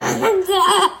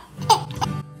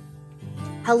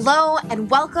Hello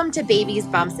and welcome to Babies,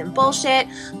 Bumps, and Bullshit.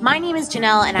 My name is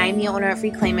Janelle and I am the owner of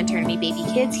Reclaim Maternity Baby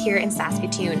Kids here in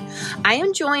Saskatoon. I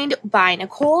am joined by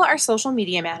Nicole, our social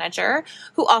media manager,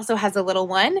 who also has a little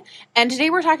one. And today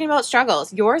we're talking about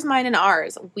struggles, yours, mine, and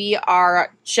ours. We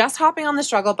are just hopping on the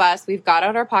struggle bus. We've got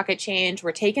out our pocket change.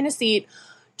 We're taking a seat.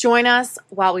 Join us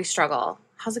while we struggle.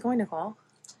 How's it going, Nicole?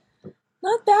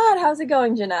 Not bad. How's it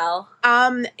going, Janelle?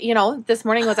 This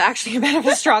morning was actually a bit of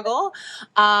a struggle.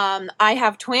 I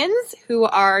have twins who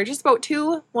are just about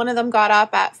 2. One of them got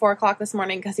up at 4 o'clock this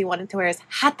morning because he wanted to wear his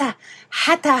hata.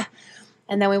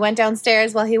 And then we went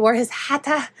downstairs while he wore his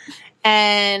hata.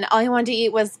 And all he wanted to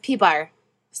eat was pea bar.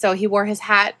 So he wore his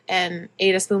hat and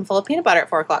ate a spoonful of peanut butter at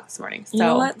 4 o'clock this morning. So, you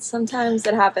know what? Sometimes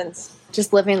it happens.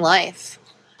 Just living life.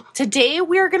 Today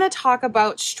we're going to talk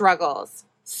about struggles.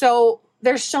 So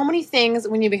there's so many things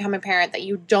when you become a parent that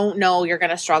you don't know you're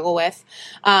going to struggle with.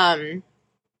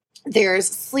 There's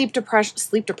sleep depression.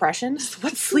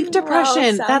 What's sleep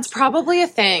depression? Wow, that's probably a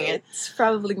thing. It's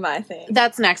probably my thing.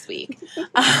 That's next week.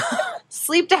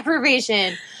 Sleep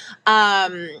deprivation,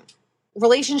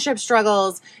 relationship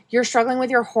struggles. You're struggling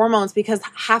with your hormones because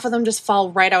half of them just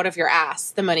fall right out of your ass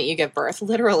the minute you give birth.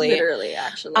 Literally,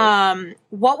 actually.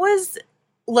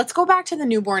 Let's go back to the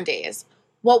newborn days.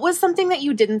 What was something that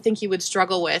you didn't think you would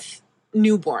struggle with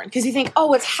newborn? Because you think,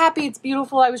 oh, it's happy, it's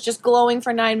beautiful, I was just glowing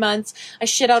for 9 months, I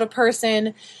shit out a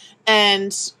person.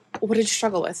 And what did you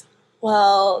struggle with?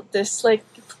 Well, this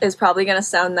is probably going to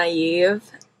sound naive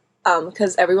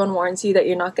because everyone warns you that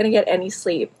you're not going to get any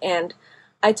sleep. And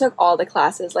I took all the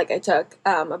classes. I took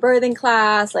a birthing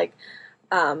class,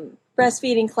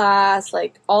 breastfeeding class,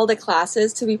 all the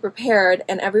classes to be prepared,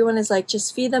 and everyone is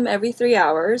just feed them every 3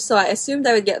 hours. So I assumed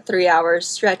I would get 3 hours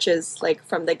stretches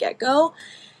from the get-go.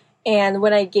 And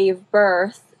when I gave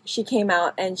birth, she came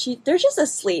out and they're just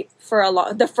asleep for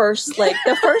the first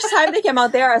time they came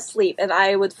out, they're asleep, and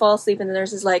I would fall asleep and the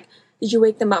nurse is like, did you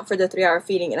wake them up for the 3 hour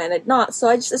feeding? And I did not. So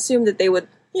I just assumed that they would,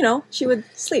 she would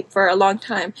sleep for a long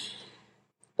time.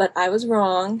 But I was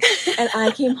wrong, and I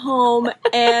came home,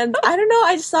 and I don't know,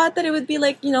 I just thought that it would be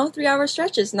 3 hour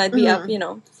stretches, and I'd be up,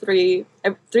 three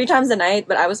times a night,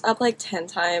 but I was up 10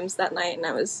 times that night, and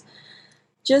I was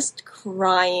just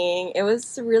crying. It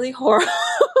was really horrible.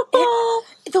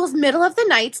 Those middle of the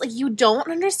nights, you don't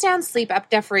understand sleep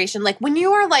deprivation. When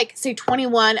you are, say,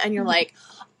 21, and you're,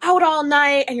 out all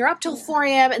night and you're up till 4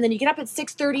 a.m. and then you get up at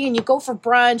 6:30 and you go for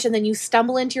brunch and then you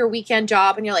stumble into your weekend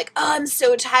job and you're like, oh, I'm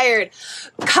so tired.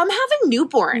 Come have a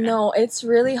newborn. No, it's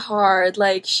really hard.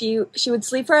 She would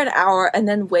sleep for an hour and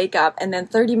then wake up and then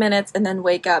 30 minutes and then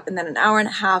wake up and then an hour and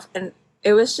a half. And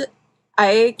it was just,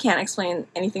 I can't explain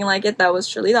anything like it. That was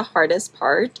truly the hardest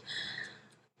part.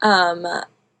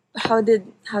 How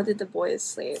did the boys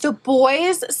sleep? The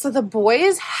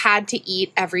boys had to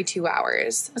eat every 2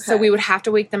 hours. Okay. So we would have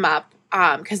to wake them up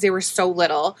because they were so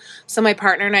little. So my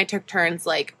partner and I took turns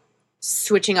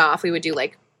switching off. We would do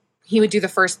he would do the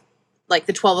first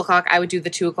the 12 o'clock, I would do the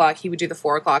 2 o'clock, he would do the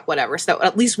 4 o'clock, whatever. So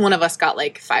at least one of us got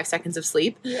 5 seconds of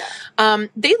sleep. Yeah.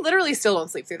 They literally still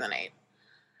don't sleep through the night.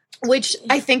 Which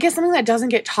I think is something that doesn't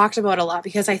get talked about a lot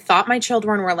because I thought my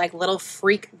children were little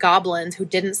freak goblins who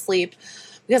didn't sleep.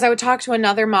 Because I would talk to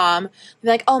another mom, be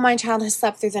like, oh, my child has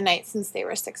slept through the night since they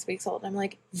were 6 weeks old. And I'm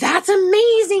like, that's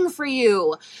amazing for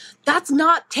you. That's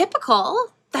not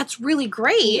typical. That's really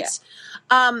great.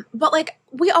 Yeah. But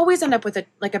we always end up with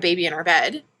a baby in our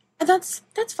bed. And that's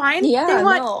fine. Yeah, they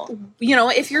want,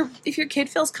 if your kid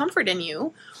feels comfort in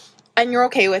you and you're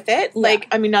okay with it.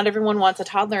 Yeah. Not everyone wants a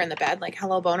toddler in the bed,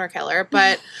 hello, boner killer.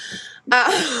 But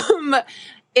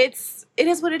it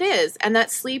is what it is. And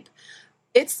that sleep,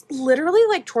 it's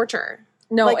literally torture.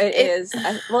 No, it is.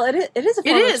 It is a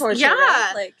form of torture.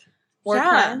 Yeah. Right? War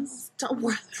crimes.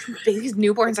 These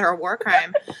newborns are a war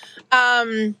crime.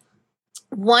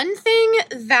 One thing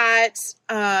that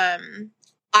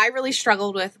I really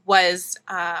struggled with was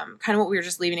kind of what we were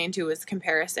just leading into was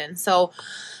comparison. So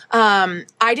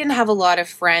I didn't have a lot of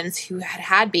friends who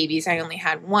had babies. I only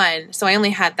had one. So I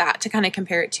only had that to kind of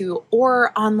compare it to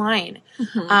or online.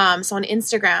 Mm-hmm. So on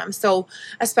Instagram. So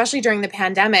especially during the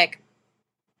pandemic,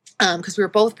 because we were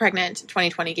both pregnant in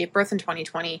 2020, gave birth in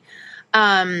 2020,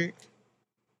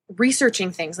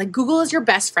 researching things. Google is your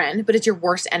best friend, but it's your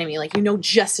worst enemy.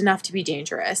 Just enough to be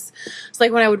dangerous. So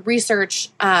when I would research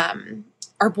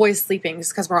our boys sleeping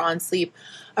just because we're on sleep,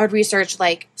 I would research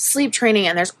sleep training,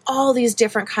 and there's all these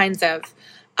different kinds of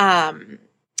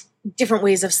different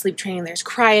ways of sleep training. There's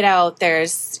Cry It Out.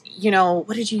 There's,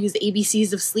 what did you use?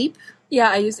 ABCs of sleep? Yeah,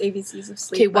 I use ABCs of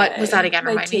sleep. Okay, what was that again?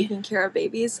 Remind me. Taking care of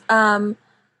babies.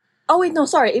 Oh, wait, no,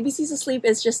 sorry. ABCs of sleep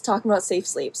is just talking about safe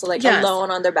sleep. So, like, Yes. alone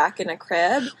on their back in a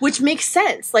crib. Which makes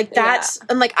sense. Like, that,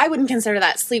 and, like, I wouldn't consider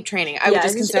that sleep training. I would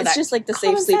just consider that it's just, like, the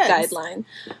safe sleep guideline.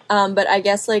 But I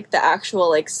guess, like, the actual,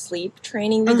 like, sleep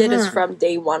training we did is from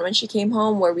day one when she came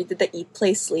home, where we did the eat,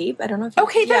 play, sleep. I don't know if you...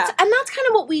 Okay, that's kind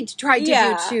of what we tried to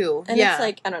do, too. And it's,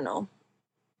 like, I don't know.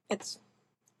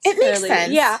 It makes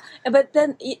sense. Yeah, but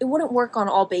then it wouldn't work on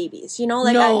all babies, you know?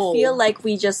 Like, I feel like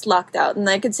we just lucked out. And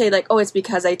I could say, like, oh, it's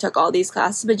because I took all these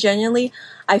classes. But genuinely,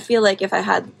 I feel like if I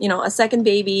had, you know, a second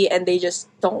baby and they just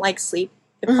don't like sleep,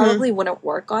 it probably wouldn't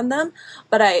work on them.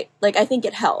 But I think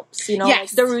it helps, you know?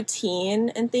 Like, the routine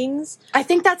and things. I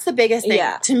think that's the biggest thing.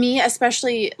 Yeah. To me,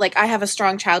 especially, like, I have a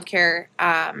strong childcare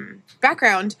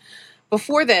background.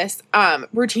 Before this,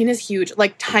 routine is huge.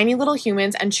 Like, tiny little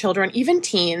humans and children, even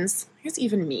teens... I guess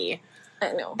even me.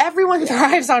 I know. Everyone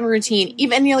thrives on routine.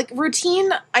 Even, you know, like,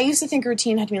 routine, I used to think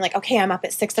routine had to be like, okay, I'm up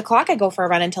at 6 o'clock, I go for a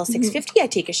run until 6:50, I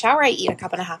take a shower, I eat a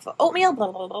cup and a half of oatmeal,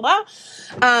 blah, blah, blah,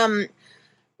 blah.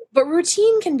 But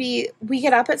routine can be, we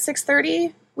get up at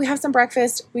 6:30, we have some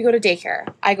breakfast, we go to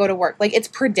daycare, I go to work. Like, it's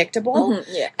predictable.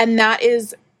 And that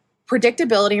is,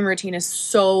 predictability and routine is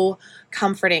so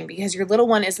comforting because your little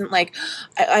one isn't like,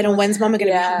 I don't know, when's mama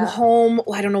going to be home?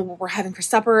 Oh, I don't know what we're having for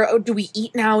supper. Oh, do we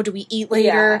eat now? Do we eat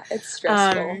later? Yeah, it's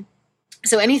stressful.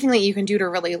 So anything that you can do to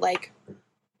really, like,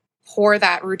 pour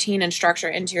that routine and structure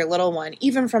into your little one,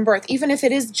 even from birth, even if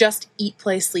it is just eat,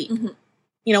 play, sleep,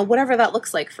 you know, whatever that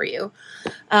looks like for you.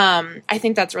 I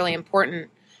think that's really important.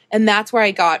 And that's where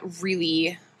I got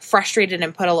really frustrated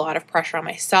and put a lot of pressure on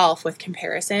myself with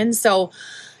comparison. So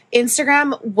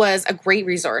Instagram was a great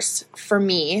resource for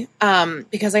me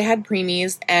because I had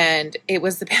preemies and it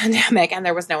was the pandemic and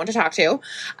there was no one to talk to.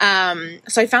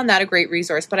 So I found that a great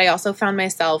resource, but I also found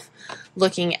myself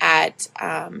looking at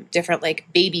different, like,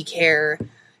 baby care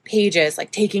pages,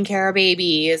 like Taking Care of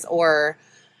Babies or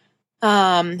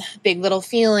Big Little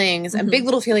Feelings. And Big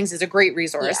Little Feelings is a great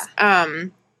resource.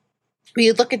 But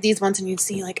you'd look at these ones and you'd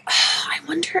see, like, oh, I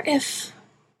wonder if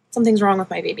something's wrong with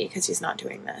my baby because he's not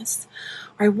doing this.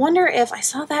 Or I wonder if I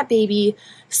saw that baby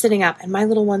sitting up and my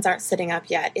little ones aren't sitting up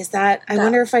yet. I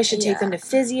wonder if I should take them to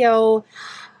physio.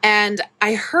 And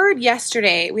I heard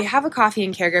yesterday, we have a coffee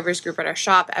and caregivers group at our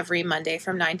shop every Monday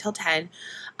from 9 till 10.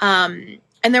 And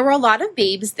there were a lot of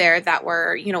babes there that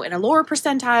were, you know, in a lower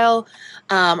percentile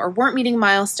or weren't meeting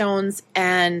milestones.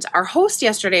 And our host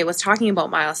yesterday was talking about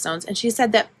milestones. And she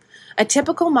said that a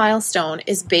typical milestone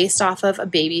is based off of a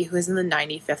baby who is in the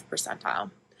 95th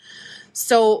percentile.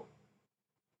 So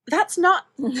that's not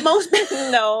most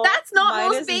no, that's not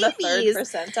mine most is babies. The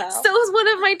third percentile. So is one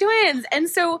of my twins. And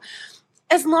so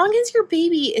as long as your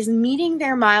baby is meeting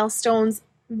their milestones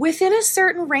within a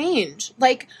certain range,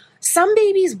 like some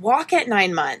babies walk at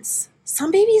 9 months.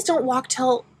 Some babies don't walk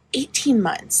till 18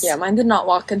 months. Yeah, mine did not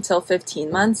walk until 15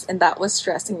 months, and that was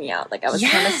stressing me out. Like, I was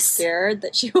kind of scared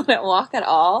that she wouldn't walk at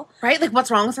all. Right? Like,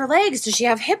 what's wrong with her legs? Does she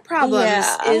have hip problems?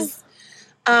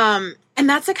 Yeah. And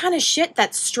that's the kind of shit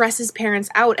that stresses parents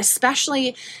out,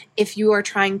 especially if you are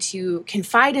trying to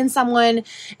confide in someone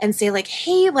and say, like,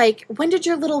 hey, like, when did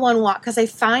your little one walk? Because I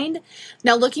find,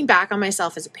 now looking back on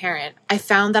myself as a parent, I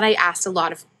found that I asked a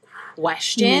lot of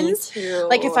questions. Me too.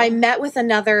 Like, if I met with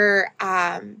another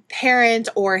parent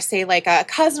or, say, like, a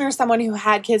cousin or someone who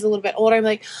had kids a little bit older, I'm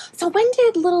like, so when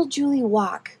did little Julie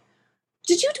walk?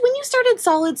 When you started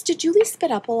solids, did Julie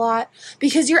spit up a lot?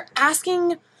 Because you're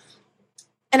asking...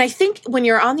 And I think when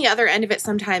you're on the other end of it,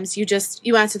 sometimes you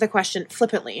answer the question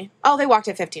flippantly. Oh, they walked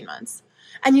at 15 months.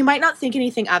 And you might not think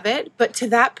anything of it, but to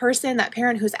that person, that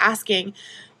parent who's asking,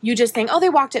 you just think, oh, they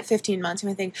walked at 15 months. And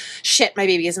I think, shit, my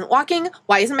baby isn't walking.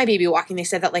 Why isn't my baby walking? They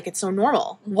said that like it's so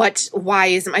normal. Why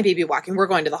isn't my baby walking? We're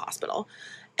going to the hospital.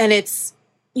 And it's,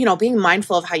 you know, being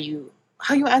mindful of how you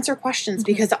answer questions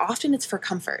because often it's for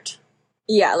comfort.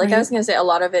 Yeah, like I was going to say, a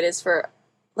lot of it is for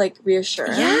like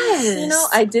reassurance. Yes. You know,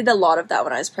 I did a lot of that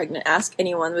when I was pregnant. Ask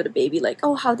anyone with a baby, like,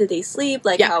 oh, how did they sleep?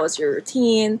 Like, how was your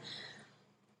routine?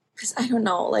 Because I don't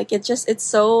know, like, it's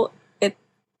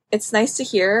nice to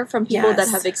hear from people that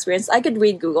have experienced. I could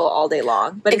read Google all day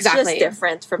long, but it's just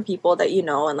different from people that you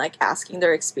know and like asking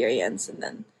their experience, and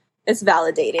then it's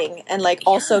validating and like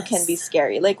also can be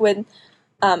scary. Like when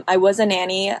I was a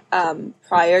nanny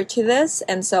prior to this,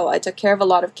 and so I took care of a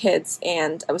lot of kids,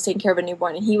 and I was taking care of a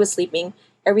newborn, and he was sleeping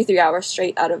every 3 hours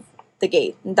straight out of the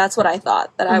gate. And that's what I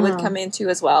thought that I would come into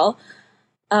as well.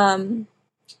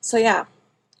 So yeah,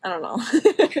 I don't know.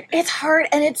 It's hard,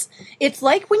 and it's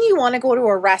like when you want to go to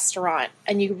a restaurant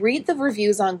and you read the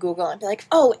reviews on Google and be like,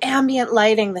 oh, ambient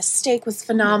lighting, the steak was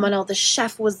phenomenal, the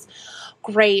chef was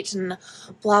great, and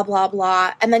blah, blah,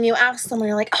 blah. And then you ask someone,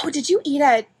 you're like, oh, did you eat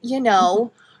at,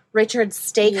 Richard's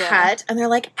steak Yeah. hut, and they're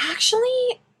like,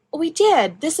 actually, we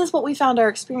did. This is what we found our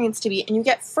experience to be. And you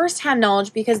get firsthand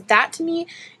knowledge, because that to me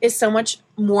is so much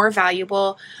more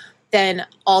valuable than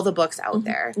all the books out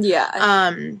there.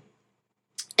 Yeah.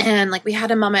 And like we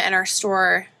had a mama in our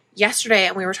store yesterday,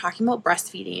 and we were talking about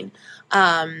breastfeeding.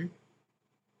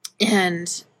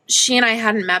 And she and I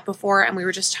hadn't met before, and we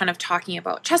were just kind of talking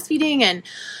about chest feeding and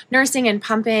nursing and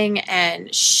pumping,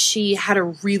 and she had a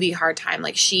really hard time.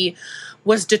 Like, she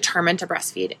was determined to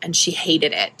breastfeed, and she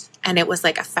hated it. And it was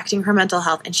like affecting her mental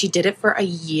health, and she did it for a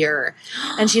year.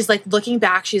 And she's like, looking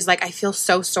back, she's like, I feel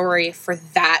so sorry for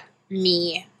that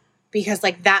me, because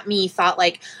like that me thought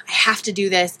like, I have to do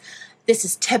this. This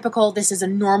is typical. This is a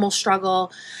normal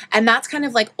struggle. And that's kind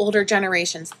of like older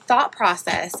generation's thought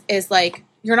process is like,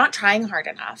 you're not trying hard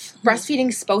enough. Mm-hmm.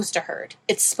 Breastfeeding's supposed to hurt.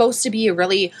 It's supposed to be a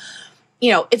really,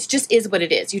 it just is what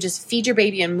it is. You just feed your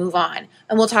baby and move on.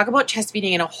 And we'll talk about chest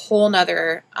feeding in a whole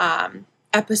nother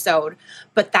episode.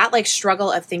 But that like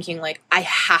struggle of thinking like, I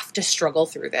have to struggle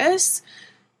through this.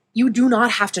 You do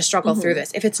not have to struggle through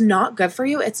this. If it's not good for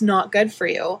you, it's not good for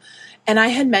you. And I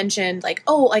had mentioned like,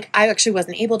 I actually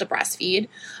wasn't able to breastfeed.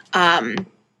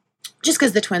 Just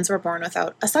because the twins were born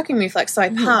without a sucking reflex. So I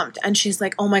pumped. And she's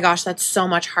like, oh my gosh, that's so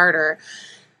much harder.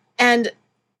 And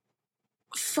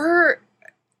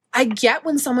I get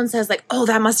when someone says like, oh,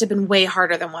 that must have been way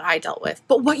harder than what I dealt with.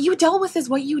 But what you dealt with is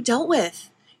what you dealt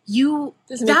with.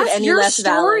 That's your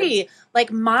story. Valid.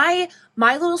 Like my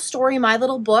little story, my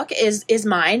little book is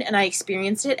mine, and I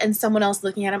experienced it, and someone else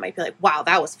looking at it might be like, wow,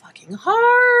 that was fucking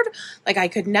hard. Like I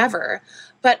could never.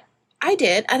 But I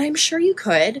did, and I'm sure you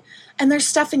could. And there's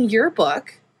stuff in your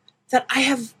book that I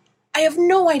have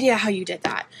no idea how you did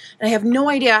that. And I have no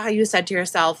idea how you said to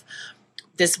yourself,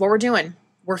 this is what we're doing.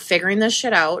 We're figuring this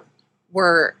shit out.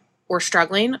 We're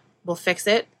struggling. We'll fix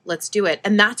it. Let's do it.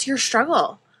 And that's your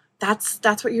struggle. That's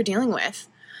what you're dealing with.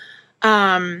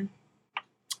 One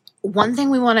thing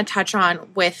we want to touch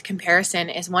on with comparison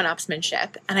is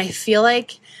one-upsmanship. And I feel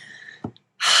like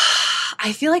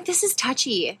this is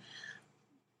touchy.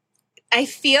 I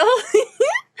feel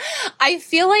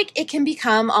like it can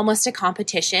become almost a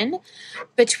competition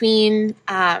between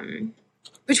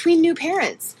new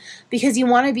parents, because you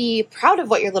want to be proud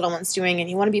of what your little one's doing, and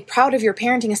you want to be proud of your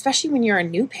parenting, especially when you're a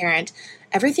new parent.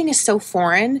 Everything is so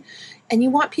foreign, and you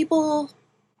want people,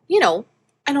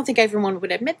 I don't think everyone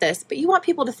would admit this, but you want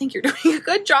people to think you're doing a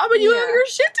good job and you have your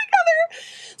shit together.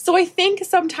 So I think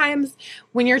sometimes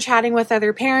when you're chatting with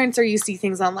other parents or you see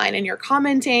things online and you're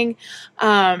commenting,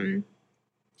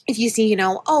 if you see,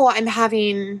 I'm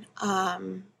having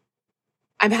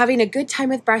a good time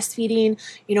with breastfeeding,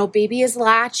 baby is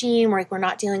latching, we're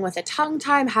not dealing with a tongue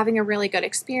tie, I'm having a really good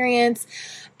experience.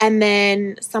 And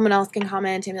then someone else can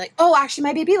comment and be like, oh, actually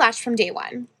my baby latched from day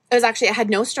one. I had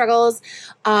no struggles.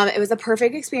 It was a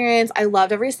perfect experience. I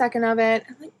loved every second of it.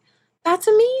 I'm like, that's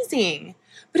amazing.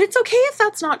 But it's okay if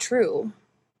that's not true.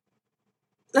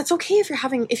 That's okay if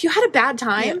you had a bad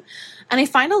time. Yeah. And I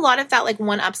find a lot of that like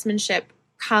one-upsmanship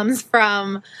comes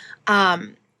from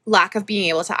lack of being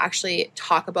able to actually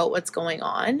talk about what's going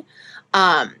on.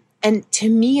 And to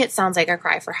me, it sounds like a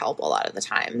cry for help a lot of the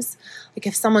times. Like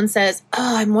if someone says,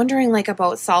 oh, I'm wondering like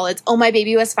about solids. Oh, my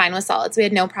baby was fine with solids. We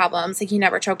had no problems. Like he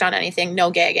never choked on anything,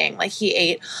 no gagging. Like he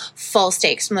ate full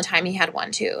steaks from the time he had one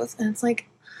tooth. And it's like,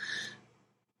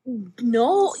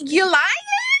 no, you lying?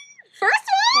 First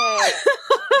of all. Hey,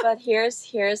 but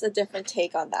here's a different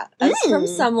take on that. As from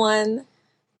someone,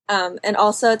 and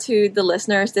also to the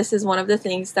listeners, this is one of the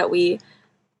things that we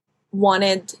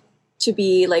wanted to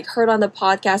be like heard on the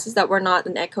podcast, is that we're not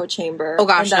an echo chamber. Oh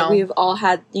gosh, and that no. We've all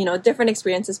had, different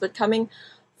experiences, but coming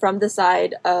from the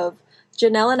side of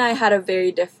Janelle and I had a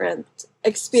very different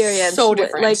experience. So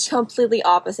different. Like completely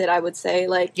opposite, I would say.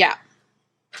 Like, yeah.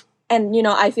 And,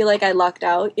 I feel like I lucked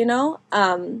out,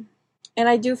 and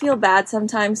I do feel bad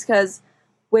sometimes because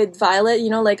with Violet,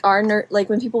 like like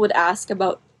when people would ask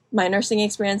about my nursing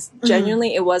experience,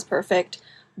 genuinely it was perfect,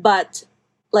 but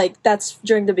like that's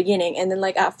during the beginning, and then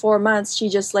like at 4 months she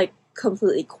just like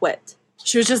completely quit.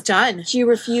 She was just done. She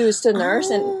refused to nurse.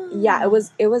 And yeah, it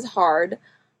was hard,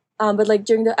 but like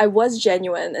I was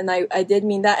genuine, and I did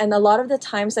mean that. And a lot of the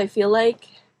times I feel like,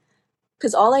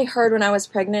 because all I heard when I was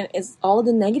pregnant is all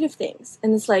the negative things,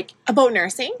 and it's like about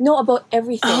nursing. No, about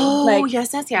everything. Oh, like,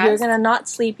 yes. You're gonna not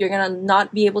sleep. You're gonna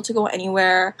not be able to go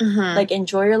anywhere. Like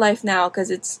enjoy your life now, because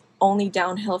it's only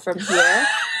downhill from here.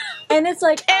 And it's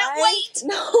like, can't wait.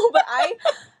 No, but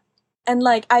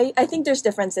I think there's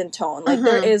difference in tone. Like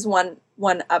there is one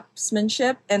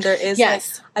upsmanship, and there is like,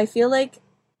 I feel like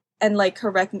and like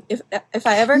correct me if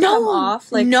I ever come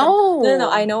off like no,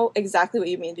 I know exactly what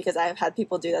you mean because I have had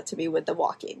people do that to me with the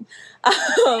walking.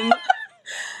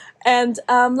 And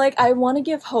like I want to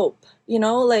give hope, you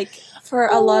know, like for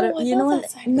a lot of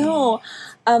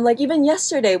like even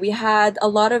yesterday we had a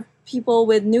lot of people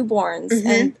with newborns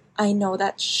and I know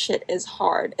that shit is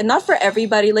hard. And not for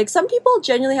everybody. Like some people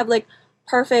genuinely have like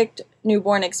perfect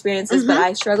newborn experiences, but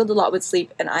I struggled a lot with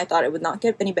sleep and I thought it would not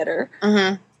get any better.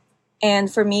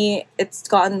 And for me, it's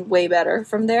gotten way better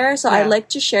from there. So I like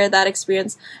to share that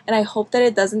experience and I hope that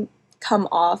it doesn't come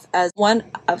off as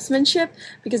one-upsmanship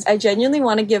because I genuinely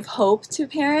want to give hope to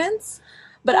parents.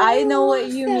 But I know what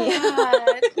you mean.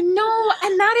 No,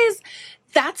 and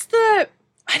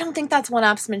I don't think that's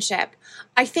one-upsmanship.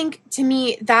 I think to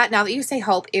me that now that you say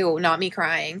hope, ew, not me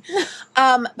crying.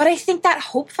 But I think that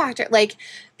hope factor, like,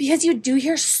 because you do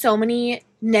hear so many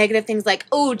negative things like,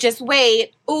 oh, just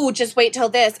wait till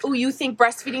this. Oh, you think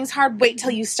breastfeeding's hard? Wait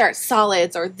till you start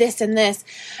solids or this and this.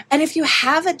 And if you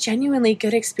have a genuinely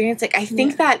good experience, like I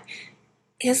think that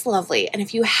is lovely. And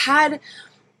if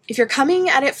you're coming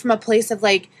at it from a place of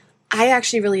like, I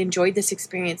actually really enjoyed this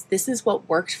experience. This is what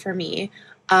worked for me.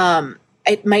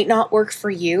 It might not work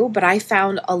for you, but I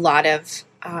found a lot of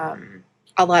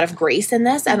grace in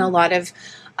this and a lot of,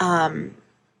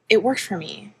 it worked for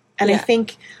me. And I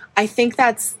think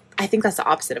that's the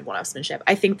opposite of one-upsmanship.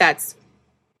 I think that's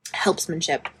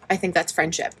helpsmanship. I think that's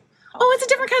friendship. Oh, it's a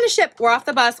different kind of ship. We're off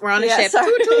the bus. We're on a ship.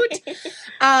 Toot, toot.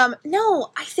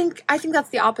 No, I think that's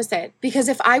the opposite. Because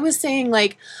if I was saying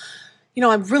like, you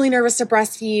know, I'm really nervous to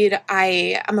breastfeed.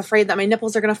 I'm afraid that my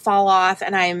nipples are going to fall off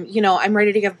and I'm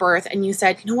ready to give birth. And you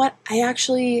said, you know what?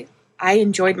 I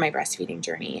enjoyed my breastfeeding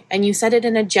journey. And you said it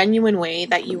in a genuine way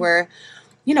that you were,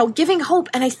 you know, giving hope.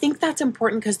 And I think that's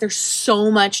important because there's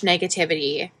so much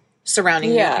negativity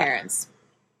surrounding new parents.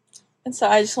 And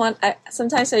so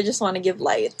sometimes I just want to give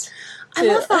light. I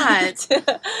love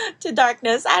that. to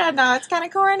darkness. I don't know. It's kind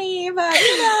of corny, but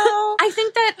you know.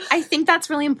 I think that's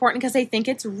really important because I think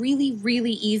it's really,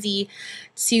 really easy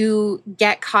to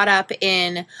get caught up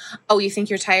in, oh, you think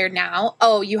you're tired now?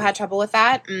 Oh, you had trouble with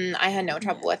that? I had no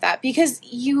trouble with that. Because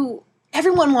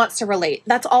everyone wants to relate.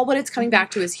 That's all what it's coming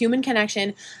back to is human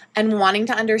connection and wanting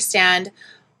to understand,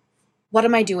 what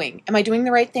am I doing? Am I doing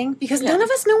the right thing? Because none of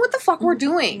us know what the fuck we're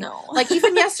doing. No. Like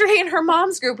even yesterday in her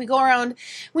mom's group, we go around,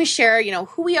 we share, you know,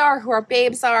 who we are, who our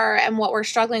babes are, and what we're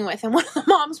struggling with. And one of the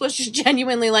moms was just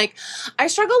genuinely like, I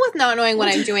struggle with not knowing what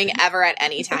I'm doing ever at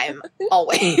any time,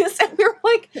 always. And we were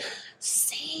like,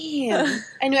 same.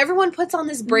 I know everyone puts on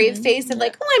this brave face of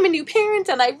like, oh, I'm a new parent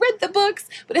and I read the books.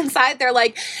 But inside they're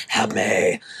like, help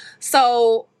me.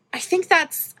 So I think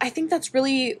that's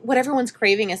really what everyone's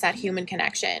craving is that human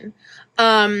connection.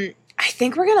 I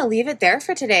think we're going to leave it there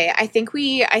for today. I think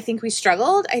we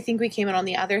struggled. I think we came in on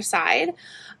the other side.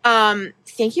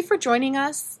 Thank you for joining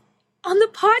us on the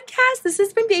podcast. This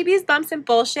has been Babies, Bumps, and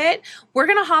Bullshit. We're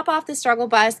going to hop off the struggle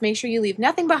bus. Make sure you leave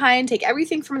nothing behind. Take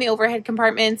everything from the overhead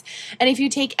compartments. And if you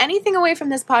take anything away from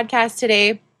this podcast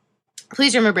today,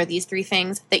 please remember these 3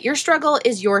 things, that your struggle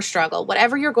is your struggle.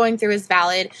 Whatever you're going through is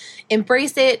valid.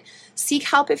 Embrace it. Seek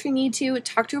help if you need to.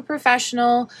 Talk to a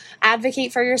professional.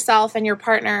 Advocate for yourself and your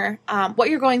partner. What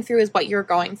you're going through is what you're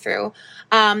going through.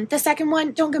 The second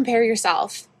one, don't compare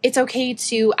yourself. It's okay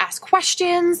to ask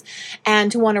questions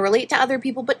and to want to relate to other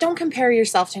people, but don't compare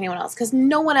yourself to anyone else because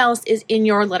no one else is in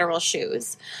your literal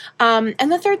shoes.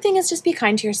 And the third thing is just be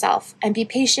kind to yourself and be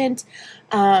patient.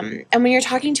 And when you're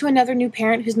talking to another new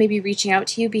parent who's maybe reaching out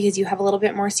to you because you have a little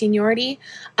bit more seniority,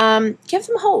 give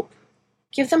them hope.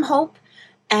 Give them hope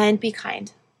and be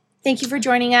kind. Thank you for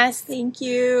joining us. Thank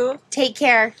you. Take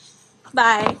care.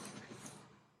 Bye.